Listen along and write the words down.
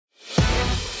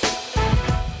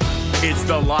It's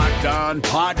the Locked On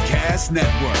Podcast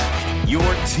Network, your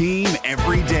team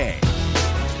every day.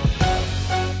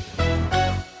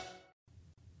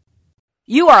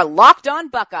 You are Locked On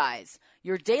Buckeyes,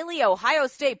 your daily Ohio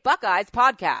State Buckeyes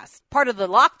podcast, part of the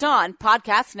Locked On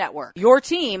Podcast Network, your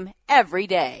team every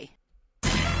day.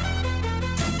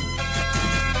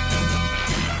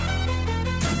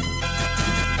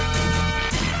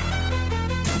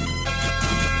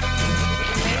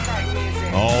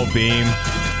 Oh, Beam.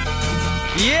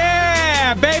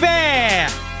 Yeah,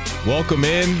 baby! Welcome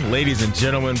in, ladies and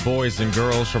gentlemen, boys and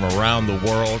girls from around the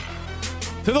world,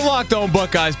 to the Locked On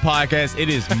Buckeyes podcast. It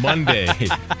is Monday,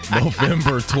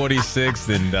 November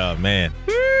 26th, and man,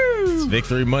 it's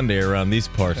Victory Monday around these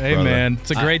parts, Hey, brother. man,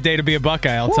 it's a great day to be a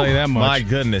Buckeye, I'll tell you that much. My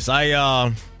goodness.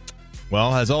 Well,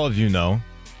 as all of you know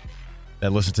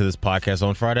that listen to this podcast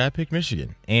on Friday, I picked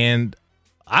Michigan, and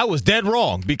I was dead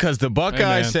wrong because the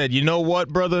Buckeyes said, you know what,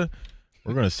 brother?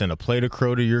 We're going to send a plate of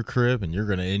crow to your crib, and you're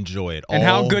going to enjoy it all And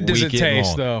how good does it weekend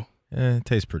taste, long. though? It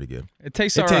tastes pretty good. It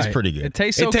tastes It all tastes right. pretty good. It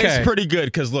tastes It okay. tastes pretty good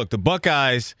because, look, the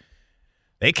Buckeyes,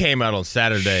 they came out on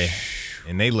Saturday,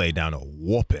 and they laid down a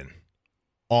whooping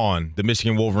on the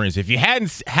Michigan Wolverines. If you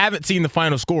haven't seen the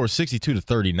final score,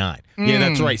 62-39. Yeah,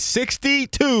 that's right,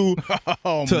 62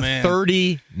 Oh, to man.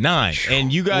 39.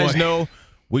 And you guys Boy. know,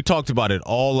 we talked about it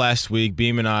all last week,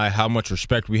 Beam and I, how much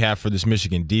respect we have for this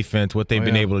Michigan defense, what they've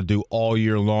been able to do all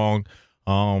year long.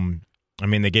 I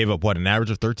mean, they gave up, an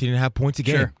average of 13.5 points a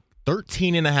game? Sure.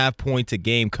 13.5 points a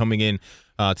game coming in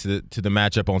to the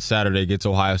matchup on Saturday against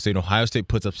Ohio State. Ohio State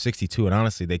puts up 62, and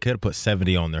honestly, they could have put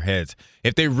 70 on their heads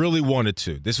if they really wanted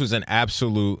to. This was an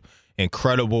absolute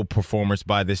incredible performance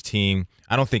by this team.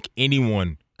 I don't think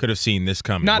anyone could have seen this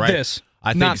coming. Not right? this.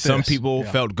 I think Not some this. people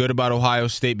felt good about Ohio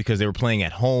State because they were playing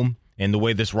at home, and the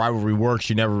way this rivalry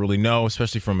works, you never really know,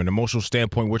 especially from an emotional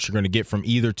standpoint, what you're going to get from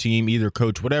either team, either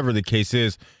coach, whatever the case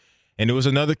is. And it was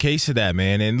another case of that,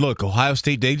 man. And look, Ohio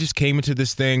State, they just came into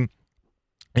this thing,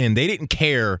 and they didn't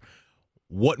care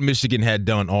what Michigan had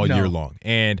done all year long.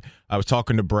 And I was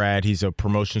talking to Brad. He's a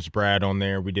promotions Brad on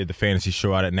there. We did the fantasy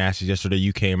show out at Nasty's yesterday.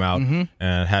 You came out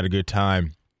and had a good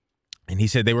time. And he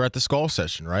said they were at the Skull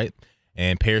session, right?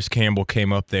 And Paris Campbell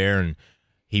came up there, and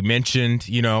he mentioned,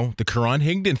 the Karan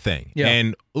Higdon thing. Yeah.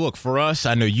 And look, for us,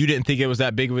 I know you didn't think it was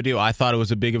that big of a deal. I thought it was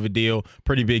a big of a deal,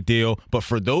 pretty big deal. But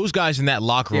for those guys in that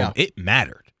locker room, it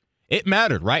mattered. It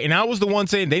mattered, right? And I was the one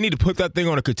saying they need to put that thing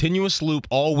on a continuous loop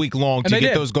all week long to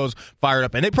get those goals fired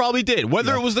up. And they probably did.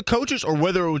 Whether it was the coaches or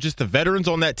whether it was just the veterans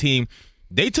on that team,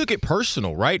 they took it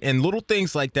personal, right? And little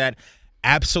things like that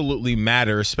absolutely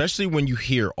matter, especially when you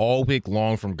hear all week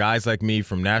long from guys like me,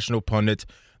 from national pundits,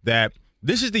 that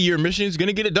this is the year Michigan's going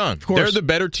to get it done. They're the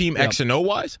better team X and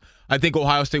O-wise. I think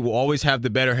Ohio State will always have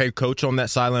the better head coach on that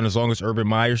sideline as long as Urban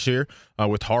Meyer's here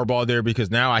with Harbaugh there,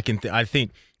 because now I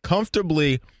think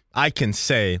comfortably I can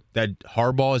say that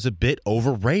Harbaugh is a bit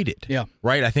overrated. Yeah.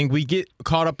 Right? I think we get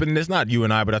caught up in this, not you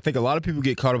and I, but I think a lot of people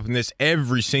get caught up in this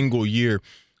every single year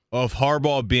of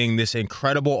Harbaugh being this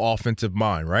incredible offensive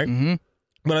mind, right? Mm-hmm.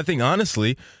 But I think,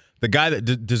 honestly, the guy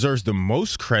that deserves the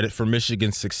most credit for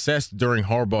Michigan's success during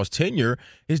Harbaugh's tenure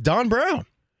is Don Brown.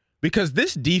 Because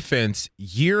this defense,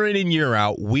 year in and year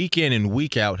out, week in and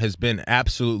week out, has been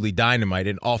absolutely dynamite.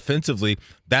 And offensively,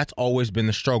 that's always been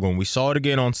the struggle. And we saw it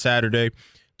again on Saturday,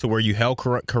 to where you held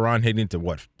Karan Higdon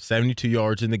to, 72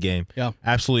 yards in the game. Yeah.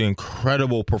 Absolutely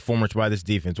incredible performance by this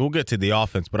defense. We'll get to the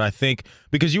offense, but I think,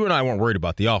 because you and I weren't worried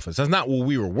about the offense, that's not what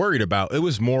we were worried about. It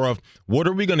was more of, what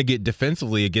are we going to get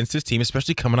defensively against this team,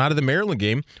 especially coming out of the Maryland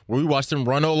game, where we watched them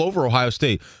run all over Ohio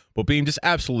State. But being just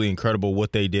absolutely incredible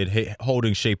what they did,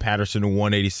 holding Shea Patterson to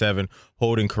 187,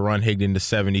 holding Karan Higdon to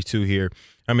 72 here.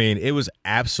 I mean, it was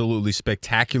absolutely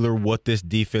spectacular what this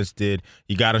defense did.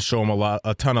 You got to show them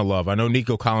a ton of love. I know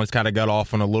Nico Collins kind of got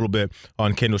off on a little bit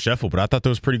on Kendall Sheffield, but I thought that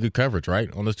was pretty good coverage, right,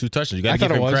 on those two touchdowns. You got to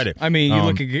give him credit. I mean, you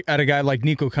look at a guy like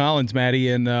Nico Collins, Matty,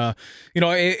 and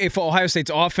if Ohio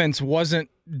State's offense wasn't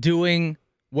doing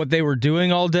what they were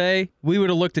doing all day, we would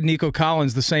have looked at Nico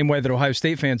Collins the same way that Ohio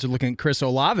State fans are looking at Chris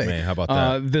Olave. Man, how about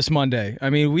that? This Monday. I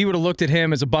mean, we would have looked at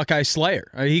him as a Buckeye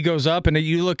slayer. He goes up, and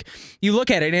you look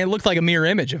at it, and it looked like a mirror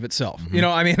image of itself. Mm-hmm.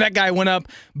 I mean, that guy went up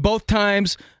both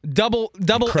times, double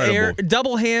air,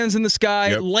 double hands in the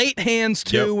sky, late hands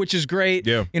too, which is great.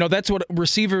 Yeah. That's what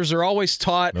receivers are always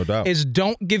taught, no doubt, is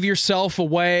don't give yourself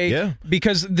away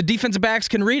because the defensive backs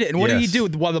can read it. And what did he do?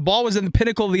 While the ball was in the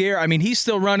pinnacle of the air, I mean, he's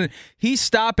still running. He's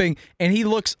stopping, and he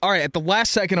looks, all right, at the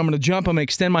last second, I'm going to jump. I'm going to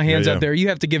extend my hands out there. You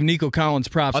have to give Nico Collins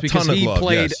props because he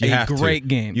played a great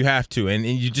game. You have to. And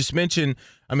you just mentioned,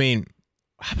 I mean,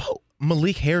 how about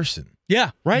Malik Harrison?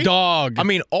 Yeah, right? Dog. I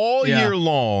mean, all year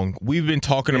long, we've been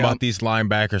talking about these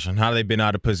linebackers and how they've been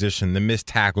out of position, the missed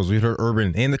tackles. We've heard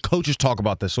Urban and the coaches talk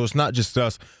about this, so it's not just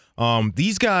us.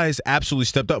 These guys absolutely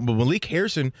stepped up, but Malik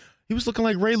Harrison, he was looking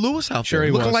like Ray Lewis out there.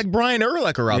 He looking was. like Brian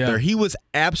Urlacher out there. He was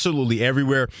absolutely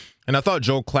everywhere. And I thought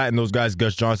Joe Klatt and those guys,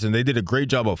 Gus Johnson, they did a great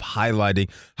job of highlighting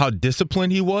how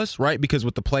disciplined he was, right? Because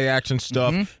with the play action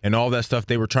stuff and all that stuff,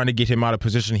 they were trying to get him out of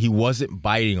position. He wasn't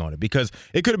biting on it because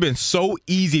it could have been so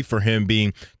easy for him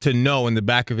to know in the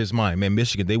back of his mind, man,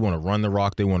 Michigan, they want to run the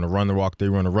rock, they want to run the rock, they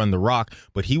want to run the rock.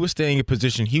 But he was staying in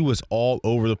position. He was all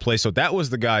over the place. So that was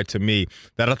the guy to me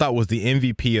that I thought was the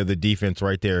MVP of the defense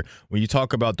right there. When you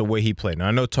talk about the way he played. Now,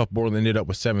 I know Tough Borland ended up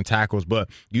with 7 tackles, but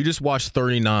you just watched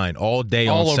 39 all day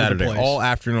on Saturday. All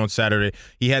afternoon on Saturday.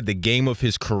 He had the game of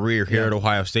his career here at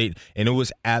Ohio State, and it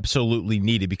was absolutely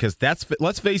needed because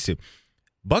let's face it,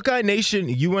 Buckeye Nation,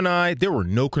 you and I, there were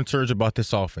no concerns about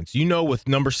this offense. You know, with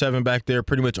number 7 back there,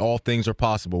 pretty much all things are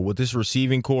possible. With this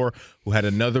receiving core, who had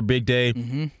another big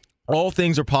day, all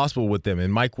things are possible with them.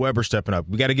 And Mike Weber stepping up.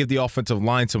 We got to give the offensive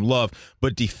line some love.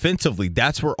 But defensively,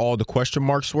 that's where all the question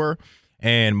marks were.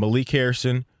 And Malik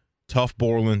Harrison, Tough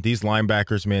Borland, these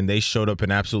linebackers, man, they showed up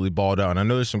and absolutely balled out. And I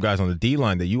know there's some guys on the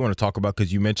D-line that you want to talk about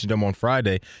because you mentioned them on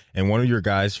Friday, and one of your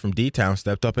guys from D-Town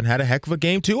stepped up and had a heck of a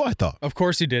game too, I thought. Of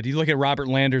course he did. You look at Robert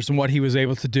Landers and what he was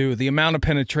able to do, the amount of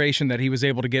penetration that he was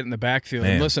able to get in the backfield.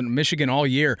 Man. And listen, Michigan all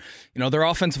year, their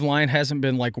offensive line hasn't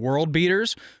been like world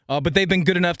beaters, but they've been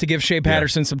good enough to give Shea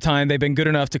Patterson some time. They've been good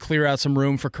enough to clear out some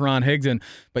room for Karan Higdon.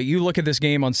 But you look at this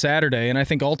game on Saturday, and I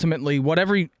think ultimately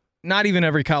not even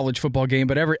every college football game,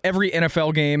 but every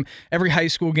NFL game, every high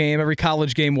school game, every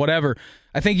college game, whatever,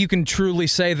 I think you can truly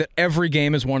say that every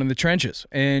game is won in the trenches.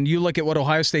 And you look at what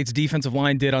Ohio State's defensive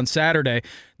line did on Saturday.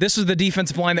 This is the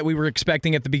defensive line that we were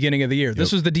expecting at the beginning of the year. Yep.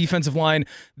 This was the defensive line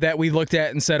that we looked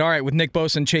at and said, all right, with Nick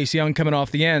Bosa and Chase Young coming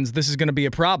off the ends, this is going to be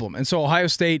a problem. And so Ohio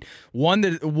State won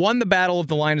the battle of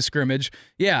the line of scrimmage.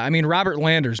 Yeah, I mean, Robert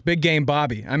Landers, big game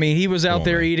Bobby. I mean, he was out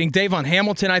there eating. Davon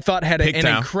Hamilton, I thought, had an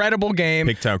incredible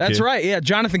game. That's right. Yeah,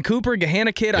 Jonathan Cooper,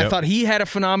 Gahanna kid, I thought he had a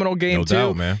phenomenal game too.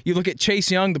 Doubt, man. You look at Chase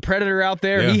Young, the Predator out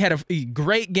there. Yeah. He had a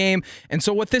great game. And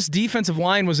so what this defensive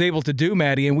line was able to do,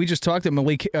 Maddie, and we just talked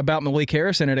about Malik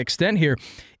Harrison at extent here,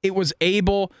 it was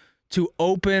able to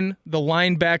open the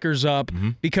linebackers up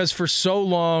because for so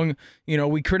long,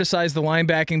 we criticized the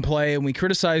linebacking play and we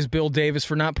criticized Bill Davis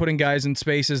for not putting guys in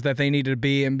spaces that they needed to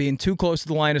be and being too close to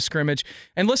the line of scrimmage.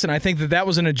 And listen, I think that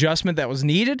was an adjustment that was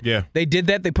needed. Yeah. They did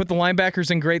that. They put the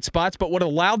linebackers in great spots, but what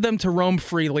allowed them to roam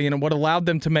freely and what allowed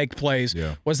them to make plays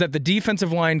was that the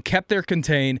defensive line kept their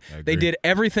contain. They did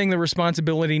everything the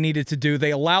responsibility needed to do.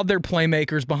 They allowed their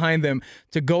playmakers behind them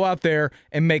to go out there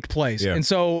and make plays. Yeah. And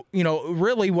so,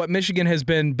 really what Michigan has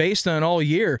been based on all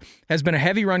year has been a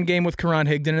heavy run game with Karan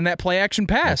Higdon and that play action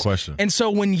pass. No question. And so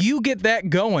when you get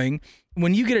that going,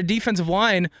 when you get a defensive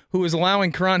line who is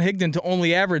allowing Karan Higdon to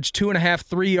only average 2.5,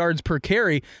 3 yards per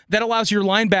carry, that allows your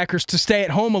linebackers to stay at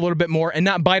home a little bit more and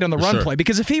not bite on the run play.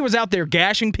 Because if he was out there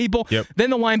gashing people, then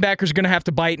the linebackers are going to have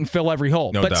to bite and fill every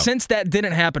hole. No but doubt. Since that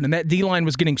didn't happen and that D-line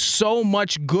was getting so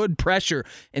much good pressure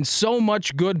and so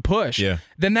much good push,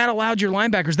 then that allowed your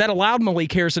linebackers, that allowed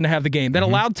Malik Harrison to have the game, that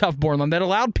allowed Tough Borland, that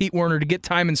allowed Pete Werner to get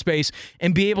time and space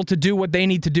and be able to do what they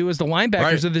need to do as the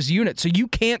linebackers of this unit. So you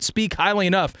can't speak highly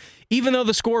enough. Even though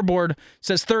the scoreboard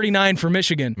says 39 for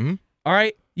Michigan, all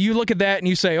right, you look at that and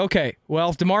you say, okay,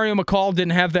 well, if DeMario McCall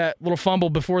didn't have that little fumble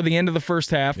before the end of the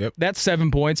first half, that's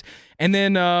 7 points. And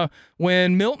then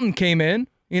when Milton came in,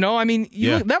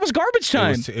 that was garbage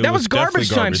time. That was garbage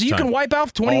time. So you can wipe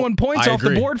out 21 points off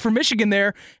the board for Michigan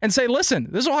there and say, listen,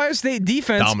 this Ohio State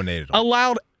defense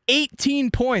allowed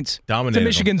 18 points to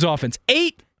Michigan's offense.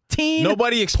 18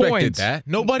 Nobody expected points. that.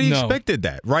 Nobody expected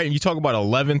that, right? And you talk about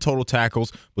 11 total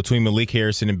tackles between Malik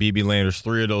Harrison and B.B. Landers,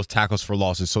 3 of those tackles for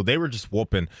losses. So they were just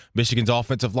whooping Michigan's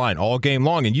offensive line all game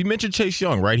long. And you mentioned Chase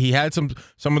Young, right? He had some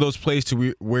of those plays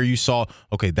where you saw,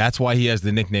 okay, that's why he has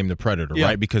the nickname the Predator,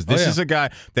 right? Because this is a guy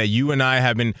that you and I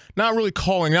have been not really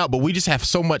calling out, but we just have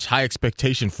so much high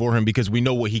expectation for him because we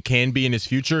know what he can be in his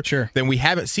future. Sure. Then we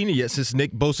haven't seen it yet since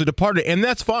Nick Bosa departed. And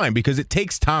that's fine because it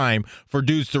takes time for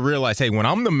dudes to realize, hey, when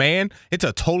I'm the man, it's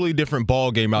a totally different ball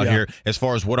game out here as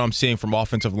far as what I'm seeing from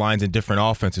offensive lines and different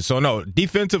offenses. So, no,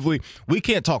 defensively, we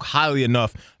can't talk highly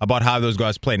enough about how those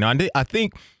guys play. Now, I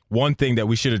think one thing that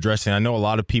we should address, and I know a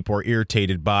lot of people are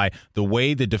irritated by the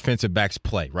way the defensive backs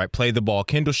play, right? Play the ball.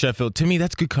 Kendall Sheffield, to me,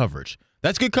 that's good coverage.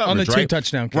 That's good coverage, on the right?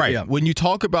 2-touchdown kick, right. When you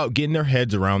talk about getting their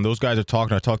heads around, those guys are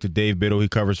talking. I talked to Dave Biddle. He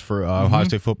covers for Ohio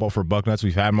State football for Bucknuts.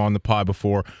 We've had him on the pod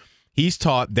before. He's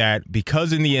taught that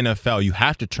because in the NFL you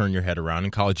have to turn your head around.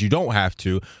 In college you don't have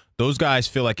to. those guys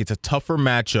feel like it's a tougher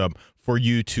matchup for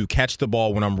you to catch the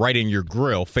ball when I'm right in your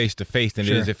grill face-to-face than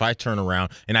it is if I turn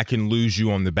around and I can lose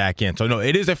you on the back end. So, no,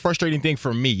 it is a frustrating thing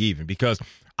for me even because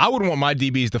I would want my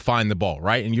DBs to find the ball,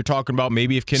 right? And you're talking about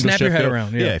maybe if Kendall Snap your head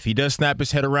around, if he does snap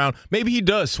his head around, maybe he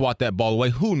does swat that ball away.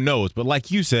 Who knows? But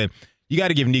like you said, you got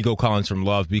to give Nico Collins some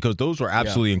love because those were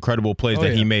absolutely incredible plays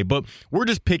that he made. But we're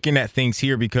just picking at things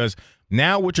here because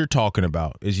now what you're talking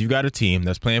about is you've got a team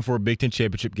that's playing for a Big Ten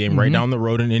championship game right down the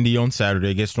road in Indy on Saturday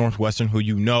against Northwestern, who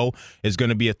you know is going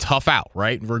to be a tough out,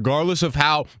 right? Regardless of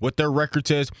what their record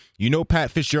says, you know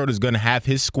Pat Fitzgerald is going to have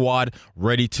his squad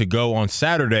ready to go on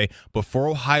Saturday. But for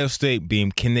Ohio State,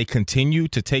 Beam, can they continue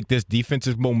to take this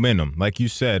defensive momentum, like you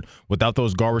said, without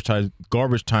those garbage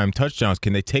time touchdowns?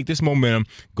 Can they take this momentum,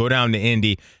 go down to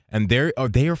Indy, and they are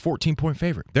 14-point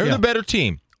favorite? They're the better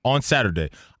team on Saturday.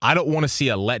 I don't want to see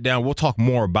a letdown. We'll talk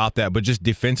more about that, but just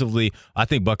defensively, I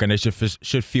think Buccaneers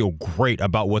should feel great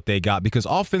about what they got because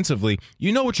offensively,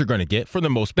 you know what you're going to get for the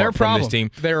most part from this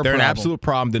team. They're an absolute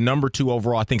problem. The number 2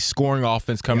 overall, I think, scoring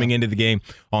offense coming into the game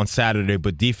on Saturday,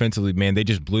 but defensively, man, they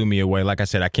just blew me away. Like I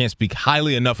said, I can't speak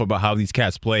highly enough about how these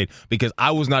cats played because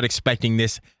I was not expecting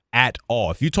this at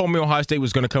all. If you told me Ohio State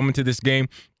was going to come into this game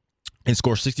and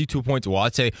score 62 points, well,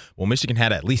 I'd say, well, Michigan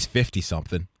had at least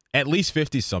 50-something. At least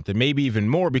 50-something, maybe even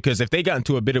more, because if they got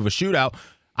into a bit of a shootout,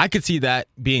 I could see that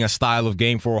being a style of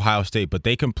game for Ohio State, but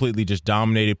they completely just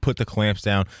dominated, put the clamps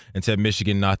down, and said,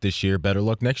 Michigan, not this year, better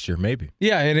luck next year, maybe.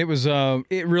 Yeah, and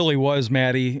it really was,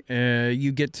 Maddie.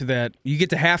 You get to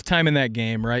halftime in that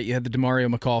game, right? You had the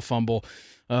DeMario McCall fumble.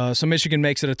 So Michigan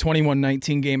makes it a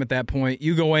 21-19 game at that point.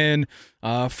 You go in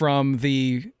from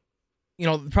the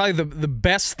probably the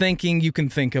best thinking you can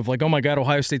think of, like, oh, my God,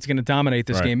 Ohio State's going to dominate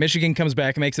this game. Michigan comes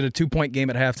back and makes it a 2-point game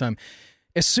at halftime.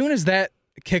 As soon as that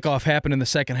kickoff happened in the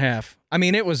second half, I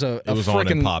mean, it was a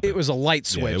light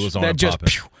switch that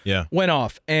just went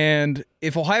off. And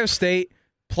if Ohio State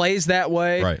plays that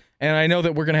way, and I know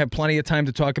that we're going to have plenty of time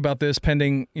to talk about this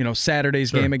pending,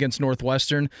 Saturday's game against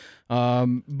Northwestern,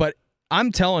 but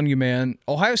I'm telling you, man,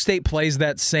 Ohio State plays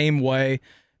that same way.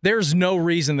 There's no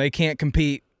reason they can't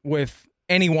compete with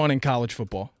anyone in college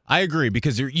football. I agree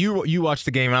because you watched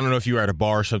the game. I don't know if you were at a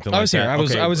bar or something like that. I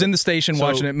was here. I was in the station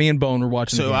watching it. Me and Bone were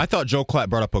watching the game. So I thought Joe Klatt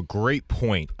brought up a great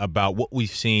point about what we've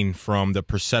seen from the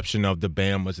perception of the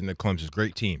Bamas and the Clemson's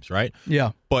great teams, right?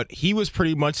 Yeah. But he was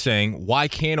pretty much saying, why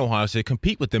can't Ohio State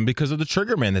compete with them because of the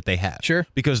trigger man that they have? Sure.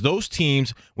 Because those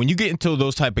teams, when you get into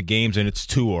those type of games and it's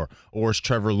Tua or it's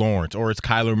Trevor Lawrence or it's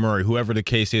Kyler Murray, whoever the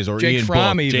case is, or Jake Ian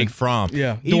Fromm, Book, Jake Fromm,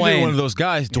 either one of those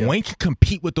guys, Dwayne can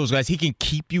compete with those guys. He can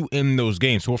keep you in those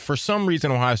games. So for some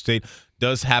reason, Ohio State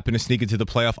does happen to sneak into the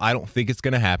playoff. I don't think it's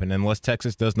going to happen unless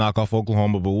Texas does knock off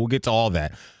Oklahoma, but we'll get to all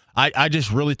that. I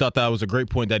just really thought that was a great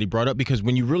point that he brought up because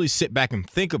when you really sit back and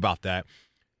think about that,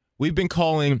 we've been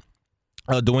calling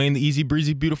Dwayne the easy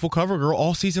breezy beautiful cover girl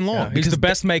all season long. Yeah, he's the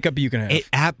best makeup you can have. It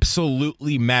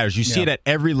absolutely matters. You see it at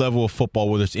every level of football,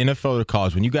 whether it's NFL or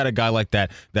college. When you got a guy like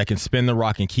that can spin the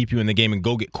rock and keep you in the game and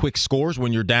go get quick scores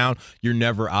when you're down, you're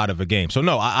never out of a game. So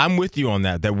no, I'm with you on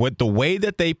that. That with the way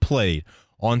that they played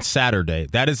on Saturday,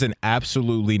 that is an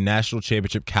absolutely national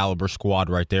championship caliber squad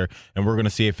right there, and we're going to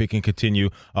see if it can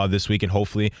continue this week and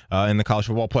hopefully in the college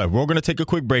football play. We're going to take a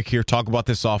quick break here, talk about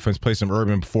this offense, play some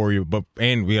Urban before you,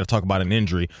 and we got to talk about an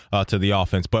injury to the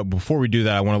offense. But before we do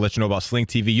that, I want to let you know about Sling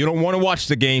TV. You don't want to watch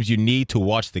the games, you need to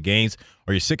watch the games.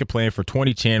 Or you're sick of playing for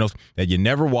 20 channels that you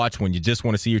never watch when you just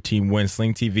want to see your team win.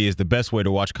 Sling TV is the best way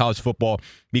to watch college football.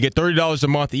 You get $30 a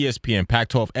month, ESPN,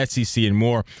 Pac-12, SEC, and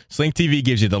more. Sling TV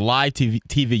gives you the live TV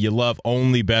you love,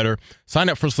 only better. Sign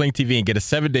up for Sling TV and get a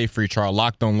 7-day free trial.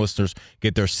 Locked On listeners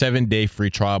get their 7-day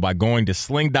free trial by going to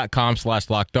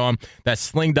sling.com/lockedon. That's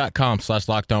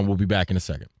sling.com/lockedon. We'll be back in a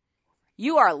second.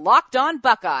 You are Locked On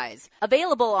Buckeyes,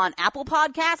 available on Apple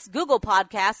Podcasts, Google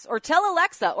Podcasts, or tell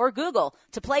Alexa or Google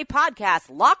to play podcast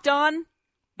Locked On.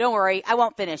 Don't worry, I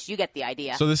won't finish. You get the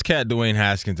idea. So this cat, Dwayne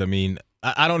Haskins, I mean,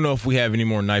 I don't know if we have any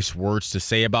more nice words to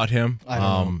say about him. I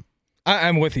don't know.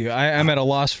 I'm with you. I'm at a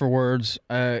loss for words.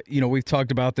 We've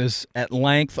talked about this at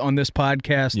length on this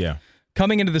podcast. Yeah.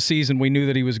 Coming into the season, we knew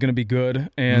that he was going to be good.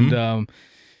 And,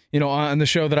 on the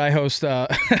show that I host,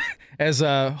 as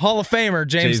a Hall of Famer,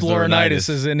 James Laurinaitis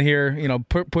is in here,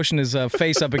 pushing his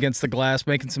face up against the glass,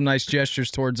 making some nice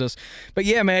gestures towards us. But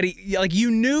yeah, Maddie,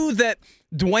 you knew that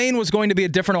Dwayne was going to be a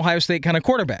different Ohio State kind of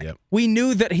quarterback. Yep. We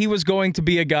knew that he was going to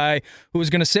be a guy who was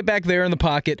going to sit back there in the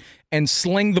pocket and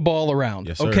sling the ball around.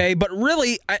 Yes, sir. Okay, but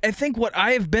really, I think what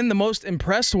I have been the most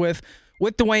impressed with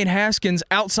Dwayne Haskins,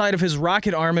 outside of his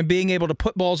rocket arm and being able to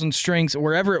put balls in strings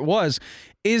wherever it was,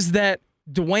 is that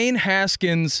Dwayne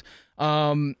Haskins,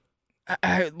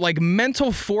 like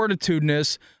mental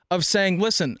fortitudeness of saying,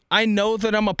 listen, I know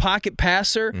that I'm a pocket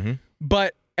passer,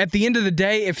 but at the end of the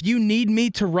day, if you need me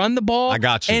to run the ball, I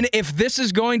got you. And if this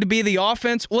is going to be the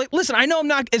offense, listen, I know I'm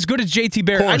not as good as JT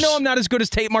Barrett. I know I'm not as good as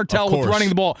Tate Martell with running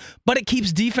the ball, but it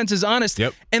keeps defenses honest.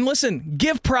 Yep. And listen,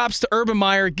 give props to Urban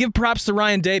Meyer, give props to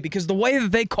Ryan Day, because the way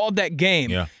that they called that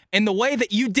game and the way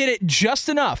that you did it just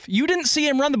enough, you didn't see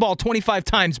him run the ball 25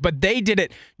 times, but they did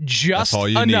it just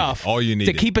enough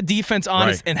to keep a defense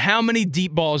honest. Right. And how many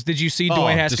deep balls did you see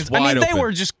Dwayne Haskins? I mean, they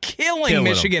were just killing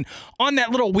Michigan on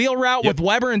that little wheel route with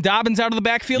Weber and Dobbins out of the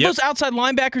backfield. Those outside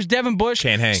linebackers, Devin Bush,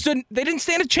 can't hang. They didn't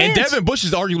stand a chance. And Devin Bush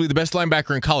is arguably the best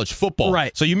linebacker in college football.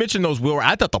 Right. So you mentioned those wheel.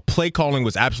 I thought the play calling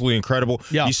was absolutely incredible.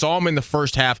 Yeah. You saw him in the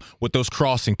first half with those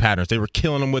crossing patterns. They were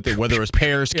killing them with it, whether it was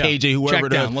Paris, KJ, whoever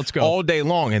it is, let's go. all day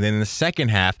long. And then in the second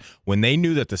half, when they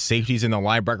knew that the safeties and the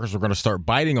linebackers were going to start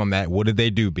biting on that, what did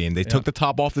they do, Bean? They took the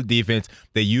top off the defense.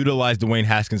 They utilized Dwayne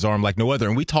Haskins' arm like no other.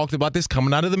 And we talked about this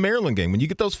coming out of the Maryland game. When you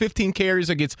get those 15 carries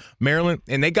against Maryland,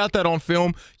 and they got that on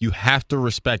film, you have to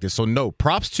respect it. So, no,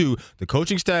 props to the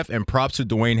coaching staff and props to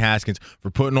Dwayne Haskins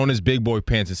for putting on his big boy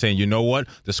pants and saying, you know what?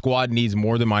 The squad needs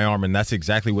more than my arm, and that's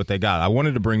exactly what they got. I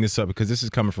wanted to bring this up because this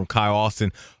is coming from Kyle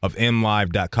Austin of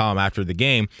MLive.com after the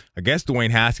game. I guess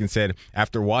Dwayne Haskins said,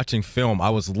 after watching film, I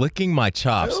was licking my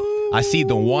chops. I see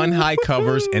the one high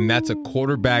covers, and that's a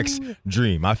quarterback's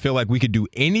dream. I feel like we could do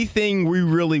anything we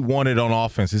really wanted on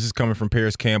offense. This is coming from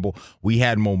Paris Campbell. We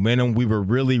had momentum. We were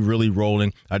really, really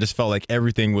rolling. I just felt like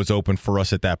everything was open for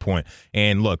us at that point.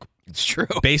 And look, it's true.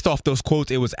 Based off those quotes,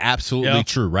 it was absolutely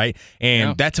true, right?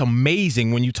 And that's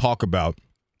amazing when you talk about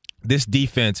this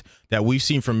defense that we've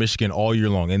seen from Michigan all year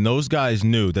long. And those guys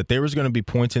knew that there was going to be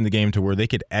points in the game to where they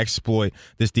could exploit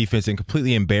this defense and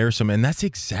completely embarrass them. And that's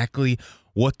exactly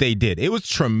what they did. It was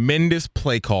tremendous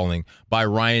play calling by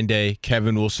Ryan Day,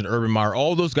 Kevin Wilson, Urban Meyer,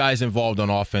 all those guys involved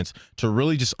on offense to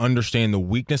really just understand the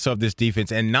weakness of this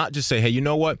defense and not just say, hey, you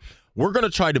know what? We're going to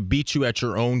try to beat you at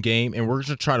your own game, and we're going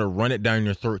to try to run it down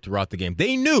your throat throughout the game.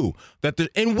 They knew that,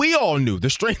 and we all knew, the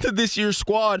strength of this year's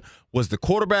squad was the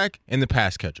quarterback and the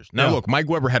pass catchers. Now, look, Mike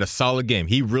Weber had a solid game.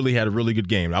 He really had a really good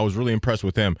game. I was really impressed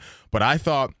with him. But I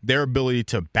thought their ability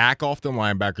to back off the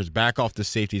linebackers, back off the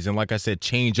safeties, and like I said,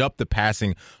 change up the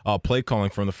passing play calling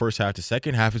from the first half to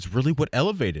second half is really what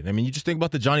elevated. I mean, you just think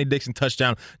about the Johnny Dixon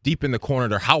touchdown deep in the corner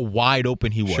there, how wide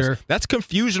open he was. Sure. That's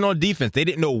confusion on defense. They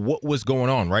didn't know what was going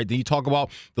on, right? Then you talk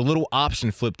about the little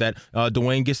option flip that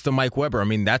Dwayne gets to Mike Weber. I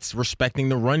mean, that's respecting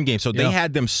the run game. So they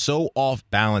had them so off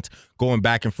balance going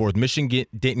back and forth. Michigan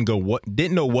didn't know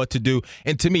what to do.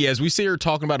 And to me, as we sit here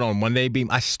talking about it on Monday, Beam,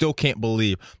 I still can't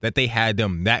believe that they had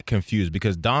them that confused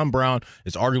because Don Brown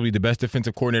is arguably the best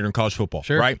defensive coordinator in college football,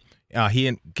 right?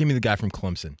 Give me the guy from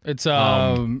Clemson. It's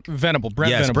Venable.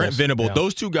 Brent Venable. Yeah.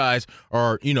 Those two guys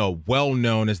are, well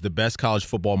known as the best college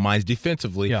football minds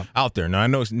defensively out there. Now, I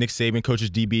know Nick Saban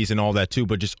coaches DBs and all that too,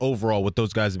 but just overall what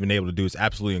those guys have been able to do is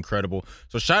absolutely incredible.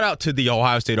 So shout out to the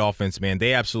Ohio State offense, man.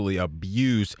 They absolutely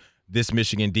abused this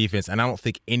Michigan defense, and I don't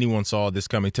think anyone saw this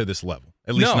coming to this level.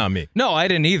 At least not me. No, I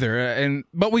didn't either.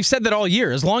 But we've said that all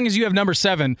year. As long as you have number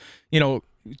 7,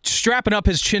 strapping up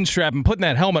his chin strap and putting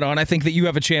that helmet on, I think that you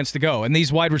have a chance to go. And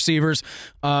these wide receivers,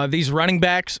 these running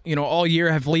backs, all year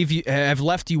have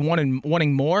left you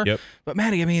wanting more. Yep. But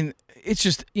Maddie, I mean, it's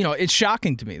just, it's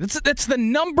shocking to me. That's the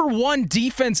number 1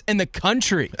 defense in the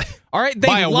country. All right, they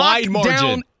by a wide margin.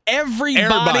 Down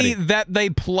everybody that they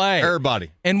play.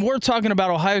 Everybody. And we're talking about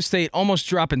Ohio State almost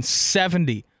dropping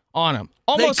 70 on them.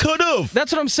 They could have.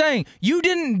 That's what I'm saying. You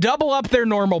didn't double up their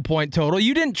normal point total.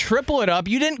 You didn't triple it up.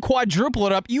 You didn't quadruple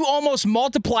it up. You almost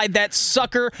multiplied that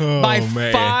sucker by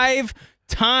 5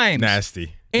 times.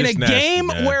 Nasty. In a game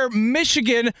where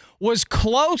Michigan was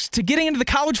close to getting into the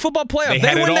college football playoff.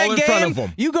 They win that game. In front of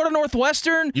them. You go to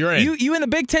Northwestern. You're in. You in the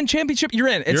Big Ten championship. You're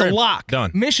in. It's a lock.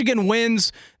 Done. Michigan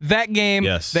wins that game.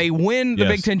 Yes. They win the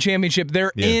Big Ten championship.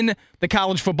 They're in the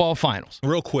college football finals.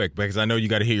 Real quick, because I know you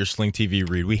got to hear your Sling TV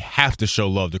read. We have to show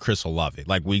love to Chris Olave.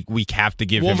 Like we have to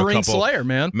give him a couple. Wolverine Slayer,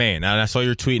 man. Man, and I saw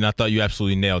your tweet and I thought you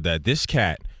absolutely nailed that. This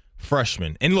cat,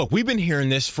 freshman, and look, we've been hearing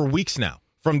this for weeks now.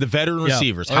 From the veteran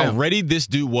receivers, how ready this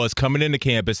dude was coming into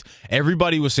campus.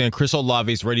 Everybody was saying Chris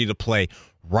Olave is ready to play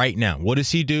right now. What does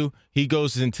he do? He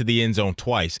goes into the end zone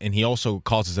twice, and he also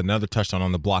causes another touchdown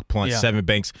on the block punt. Sevyn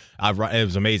Banks, it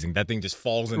was amazing. That thing just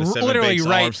falls into Sevyn Banks'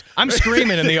 arms. I'm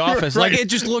screaming in the office. Like it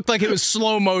just looked like it was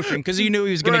slow motion because you knew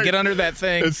he was going to get under that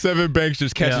thing. And Sevyn Banks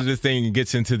just catches this thing and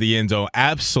gets into the end zone.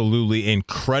 Absolutely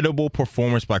incredible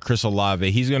performance by Chris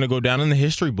Olave. He's going to go down in the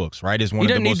history books, right? As one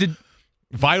of the most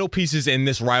vital pieces in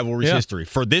this rivalry's history.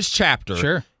 For this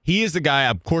chapter, He is the guy,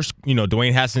 of course,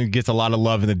 Dwayne Haskins gets a lot of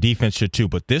love, and the defense should too.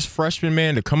 But this freshman,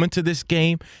 man, to come into this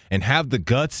game and have the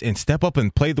guts and step up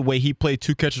and play the way he played,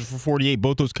 2 catches for 48,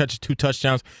 both those catches, 2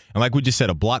 touchdowns, and like we just said,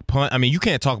 a block punt. I mean, you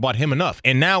can't talk about him enough.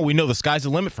 And now we know the sky's the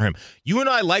limit for him. You and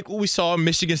I like what we saw in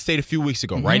Michigan State a few weeks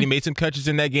ago, right? He made some catches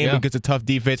in that game against a tough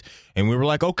defense, and we were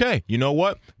like, okay, you know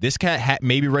what? This cat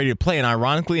may be ready to play. And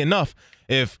ironically enough,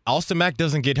 if Austin Mack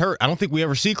doesn't get hurt, I don't think we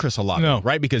ever see Chris Olave,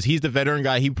 right? Because he's the veteran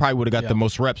guy. He probably would have got the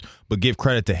most reps, but give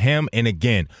credit to him. And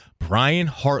again, Brian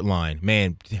Hartline,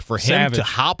 man, for him to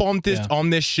hop on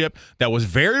this ship that was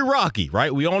very rocky,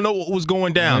 right? We all know what was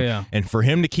going down. And for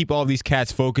him to keep all these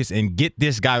cats focused and get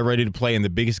this guy ready to play in the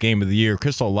biggest game of the year,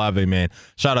 Chris Olave, man,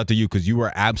 shout out to you because you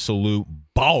were absolute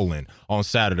balling on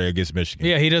Saturday against Michigan.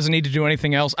 Yeah, he doesn't need to do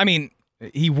anything else. I mean,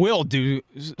 he will do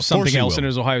something else in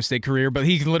his Ohio State career, but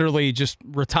he can literally just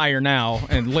retire now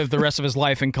and live the rest of his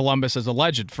life in Columbus as a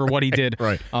legend for what he did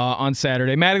on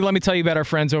Saturday. Maddie, let me tell you about our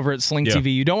friends over at Sling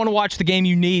TV. You don't want to watch the game,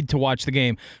 you need to watch the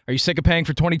game. Are you sick of paying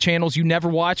for 20 channels you never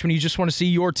watch when you just want to see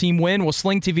your team win? Well,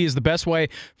 Sling TV is the best way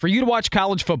for you to watch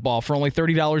college football for only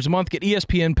 $30 a month. Get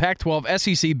ESPN, Pac-12,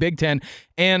 SEC, Big Ten,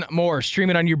 and more. Stream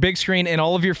it on your big screen and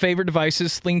all of your favorite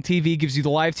devices. Sling TV gives you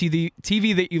the live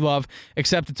TV that you love,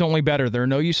 except it's only better. There are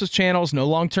no useless channels, no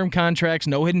long-term contracts,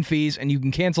 no hidden fees, and you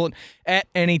can cancel it at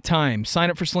any time.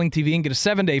 Sign up for Sling TV and get a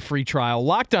 7-day free trial.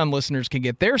 Locked On listeners can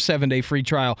get their 7-day free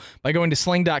trial by going to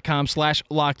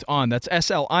sling.com/lockedon. That's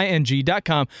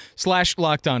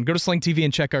SLING.com/lockedon. Go to Sling TV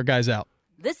and check our guys out.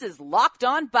 This is Locked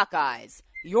On Buckeyes,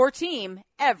 your team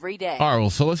every day. All right, well,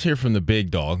 so let's hear from the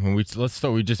big dog. And let's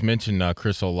start. We just mentioned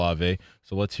Chris Olave,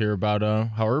 so let's hear about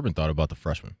how Urban thought about the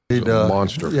freshman. He's a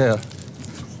monster.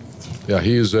 Yeah,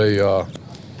 he is a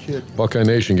Buckeye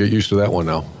Nation. Get used to that one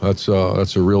now. That's a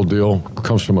real deal.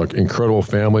 Comes from an incredible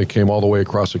family. Came all the way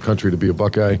across the country to be a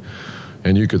Buckeye,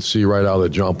 and you could see right out of the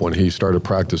jump when he started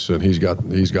practicing. He's got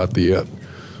the it,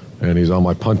 and he's on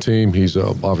my punt team. He's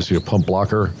obviously a punt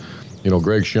blocker.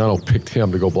 Greg Schiano picked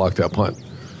him to go block that punt.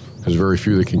 There's very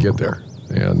few that can get there,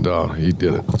 and he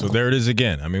did it. So there it is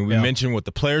again. I mean, we mentioned what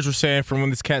the players were saying from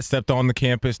when this cat stepped on the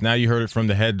campus. Now you heard it from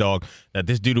the head dog that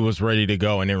this dude was ready to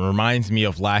go, and it reminds me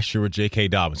of last year with J.K.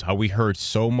 Dobbins, how we heard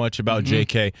so much about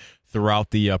J.K. throughout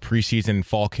the preseason and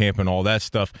fall camp and all that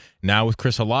stuff. Now with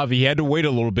Chris Olave, he had to wait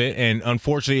a little bit, and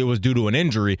unfortunately it was due to an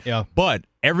injury. But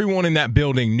everyone in that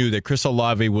building knew that Chris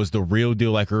Olave was the real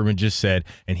deal, like Urban just said,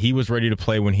 and he was ready to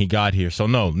play when he got here. So,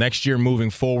 no, next year moving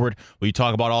forward, we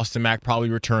talk about Austin Mack probably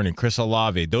returning, Chris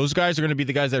Olave. Those guys are going to be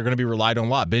the guys that are going to be relied on a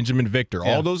lot. Benjamin Victor,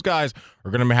 all those guys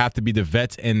are going to have to be the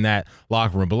vets in that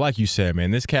locker room. But like you said,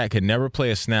 man, this cat could never play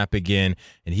a snap again,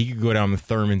 and he could go down to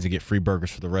Thurman's and get free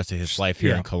burgers for the rest of his life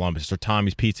here in Columbus, or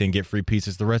Tommy's Pizza and get free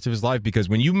pizzas the rest of his life, because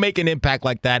when you make an impact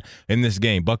like that in this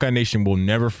game, Buckeye Nation will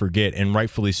never forget, and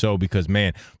rightfully so, because,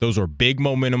 man, those are big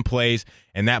momentum plays,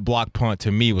 and that block punt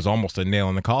to me was almost a nail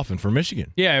in the coffin for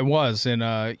Michigan. Yeah, it was, and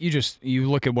you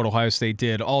look at what Ohio State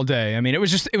did all day. I mean, it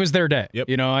was their day.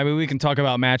 I mean, we can talk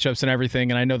about matchups and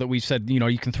everything, and I know that we've said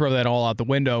you can throw that all out the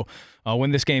window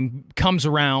when this game comes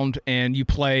around and you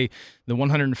play the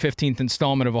 115th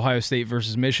installment of Ohio State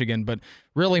versus Michigan. But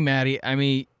really, Maddie, I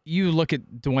mean, you look at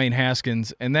Dwayne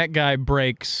Haskins, and that guy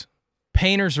breaks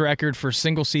Painter's record for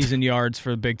single-season yards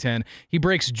for the Big Ten. He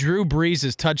breaks Drew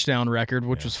Brees' touchdown record,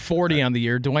 which was 40 on the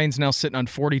year. Dwayne's now sitting on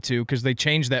 42 because they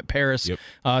changed that Paris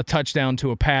touchdown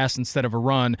to a pass instead of a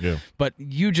run. But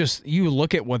you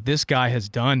look at what this guy has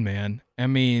done, man. I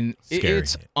mean,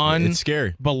 it's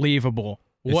unbelievable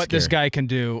what this guy can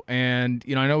do. And,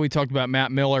 I know we talked about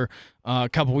Matt Miller a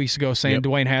couple weeks ago saying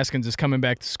Dwayne Haskins is coming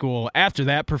back to school. After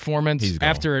that performance,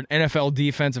 after an NFL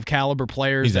defensive caliber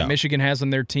players that Michigan has on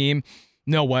their team,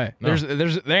 no way. No.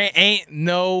 There ain't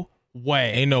no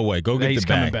way. Ain't no way. Go get the bag. He's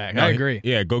coming back. I agree.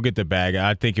 Yeah, go get the bag.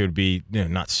 I think it would be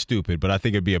not stupid, but I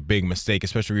think it would be a big mistake,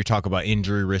 especially when you talk about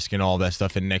injury risk and all that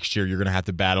stuff. And next year you're going to have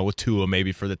to battle with Tua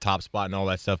maybe for the top spot and all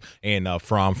that stuff. And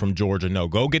from Georgia. No,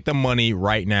 go get the money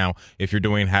right now if you're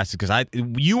doing Haskins, because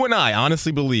you and I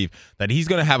honestly believe that he's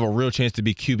going to have a real chance to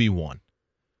be QB1.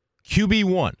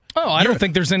 QB1. Oh, I don't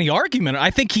think there's any argument. I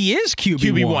think he is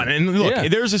QB1. And look,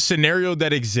 there's a scenario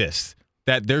that exists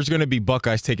that there's going to be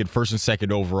Buckeyes taking first and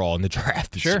second overall in the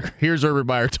draft this year. Here's Urban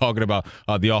Meyer talking about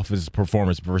the offense's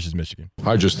performance versus Michigan.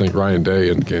 I just think Ryan Day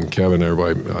and Kevin,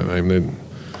 everybody,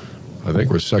 I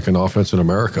think we're second offense in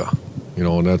America.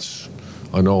 And that's,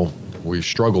 I know we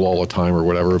struggle all the time or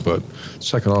whatever, but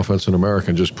second offense in America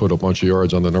and just put a bunch of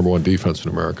yards on the number one defense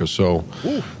in America. So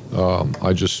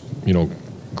I just,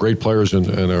 great players and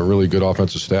a really good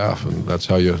offensive staff, and that's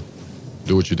how you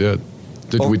do what you did.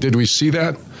 Did we see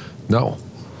that? No.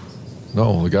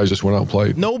 No, the guys just went out and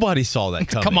played. Nobody saw that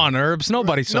coming. Come on, Herbs.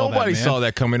 Nobody saw that, Nobody man. saw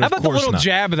that coming. How Of about the course little not.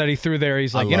 jab that he threw there?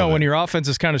 He's like, when your offense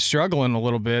is kind of struggling a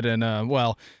little bit, and,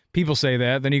 well, people say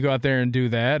that, then you go out there and do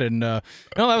that, and that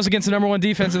was against the number one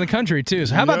defense in the country, too.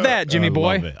 So how about that, Jimmy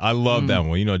boy? I love that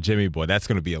one. Jimmy boy, that's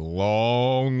going to be a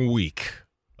long week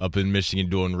up in Michigan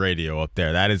doing radio up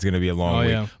there. That is going to be a long week.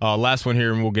 Yeah. Last one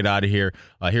here, and we'll get out of here.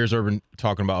 Here's Urban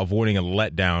talking about avoiding a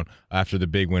letdown after the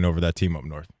big win over that team up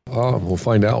north. We'll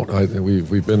find out.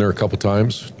 We've been there a couple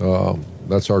times.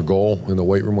 That's our goal in the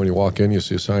weight room. When you walk in, you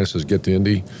see a sign that says "Get to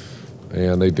Indy,"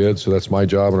 and they did. So that's my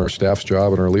job and our staff's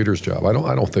job and our leaders' job. I don't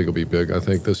think it'll be big. I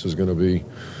think this is going to be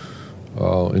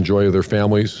enjoy their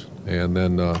families. And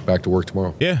then back to work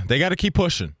tomorrow. Yeah, they got to keep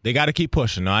pushing.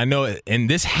 Now, I know, and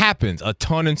this happens a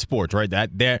ton in sports, right?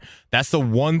 That's the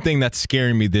one thing that's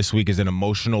scaring me this week is an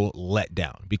emotional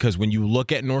letdown. Because when you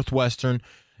look at Northwestern,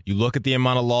 you look at the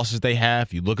amount of losses they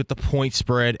have, you look at the point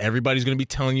spread, everybody's going to be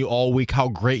telling you all week how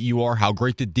great you are, how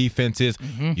great the defense is.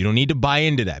 Mm-hmm. You don't need to buy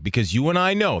into that because you and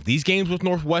I know these games with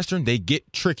Northwestern, they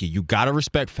get tricky. You got to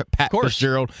respect Pat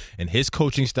Fitzgerald and his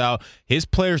coaching style. His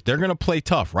players, they're going to play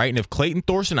tough, right? And if Clayton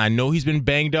Thorson, I know he's been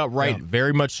banged up, right? Yeah.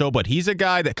 Very much so, but he's a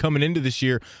guy that coming into this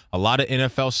year, a lot of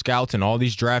NFL scouts and all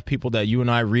these draft people that you and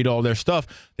I read all their stuff,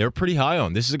 they're pretty high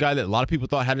on. This is a guy that a lot of people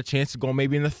thought had a chance to go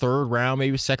maybe in the third round,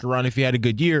 maybe second round if he had a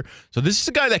good year. So this is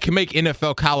a guy that can make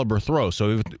NFL caliber throws. So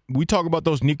if we talk about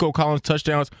those Nico Collins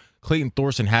touchdowns, Clayton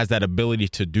Thorson has that ability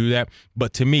to do that.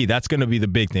 But to me, that's going to be the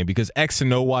big thing because X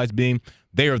and O wise being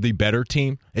they are the better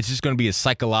team. It's just going to be a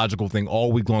psychological thing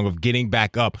all week long of getting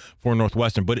back up for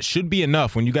Northwestern. But it should be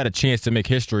enough when you got a chance to make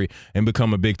history and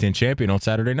become a Big Ten champion on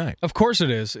Saturday night. Of course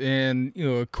it is. And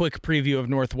a quick preview of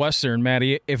Northwestern,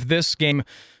 Maddie. If this game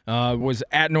was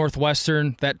at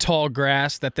Northwestern, that tall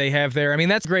grass that they have there, I mean,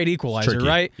 that's a great equalizer,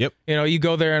 right? Yep. You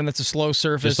go there and that's a slow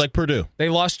surface. Just like Purdue. They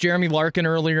lost Jeremy Larkin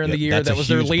earlier in the year. That was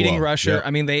their leading rusher. Yep.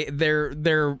 I mean,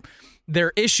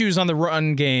 their issues on the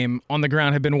run game on the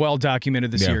ground have been well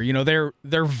documented this year.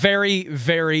 They're very,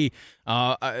 very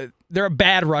they're a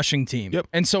bad rushing team. Yep.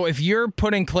 And so if you're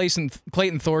putting Clayton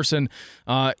Thorson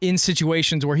in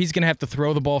situations where he's going to have to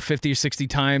throw the ball 50 or 60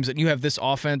 times and you have this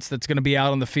offense that's going to be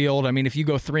out on the field, I mean, if you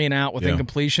go 3 and out with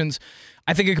incompletions,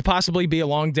 I think it could possibly be a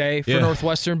long day for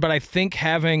Northwestern, but I think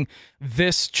having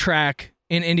this track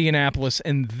in Indianapolis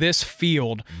and this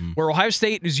field where Ohio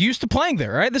State is used to playing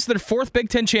there, all right? This is their 4th Big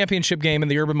Ten championship game in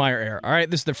the Urban Meyer era, all right?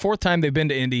 This is their 4th time they've been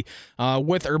to Indy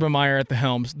with Urban Meyer at the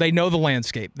helms. They know the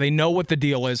landscape. They know what the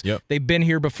deal is. Yep. They've been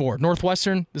here before.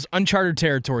 Northwestern, this is uncharted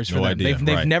territories for them.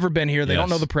 They've never been here. They don't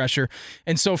know the pressure.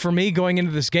 And so for me, going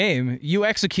into this game, you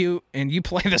execute and you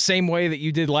play the same way that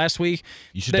you did last week.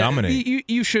 You should dominate.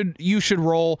 You should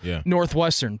roll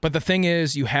Northwestern. But the thing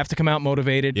is, you have to come out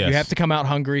motivated. Yes. You have to come out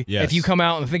hungry. Yes. If you come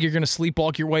out and think you're going to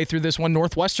sleepwalk your way through this one,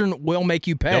 Northwestern will make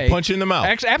you pay. They'll punch you in the mouth.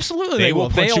 Absolutely, they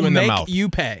will punch you in the mouth. You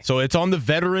pay. So it's on the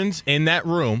veterans in that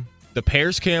room, the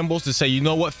Paris Campbells, to say, you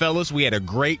know what, fellas, we had a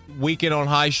great weekend on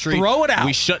High Street. Throw it out.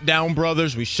 We shut down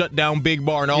Brothers. We shut down Big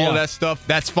Bar and all of that stuff.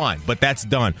 That's fine, but that's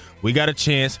done. We got a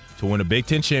chance to win a Big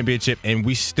Ten championship, and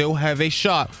we still have a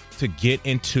shot to get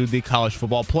into the college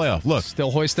football playoff. Look. Still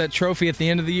hoist that trophy at the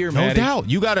end of the year, No Maddie. doubt.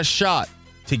 You got a shot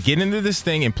to get into this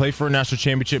thing and play for a national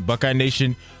championship. Buckeye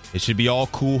Nation, it should be all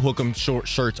cool hook-em short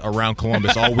shirts around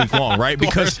Columbus all week long, right?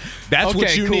 Because that's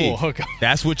what you need.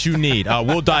 That's what you need.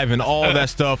 We'll dive into all of that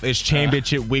stuff. It's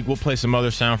championship week. We'll play some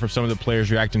other sound from some of the players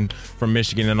reacting from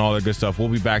Michigan and all that good stuff. We'll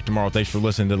be back tomorrow. Thanks for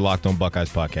listening to the Locked On Buckeyes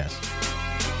podcast.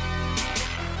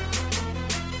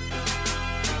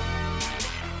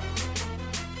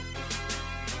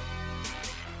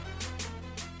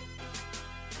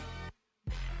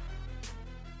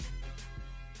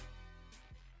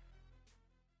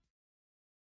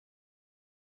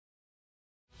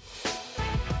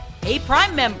 Hey,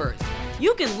 Prime members,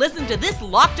 you can listen to this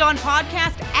Locked On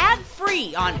podcast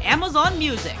ad-free on Amazon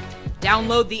Music.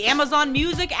 Download the Amazon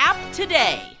Music app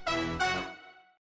today.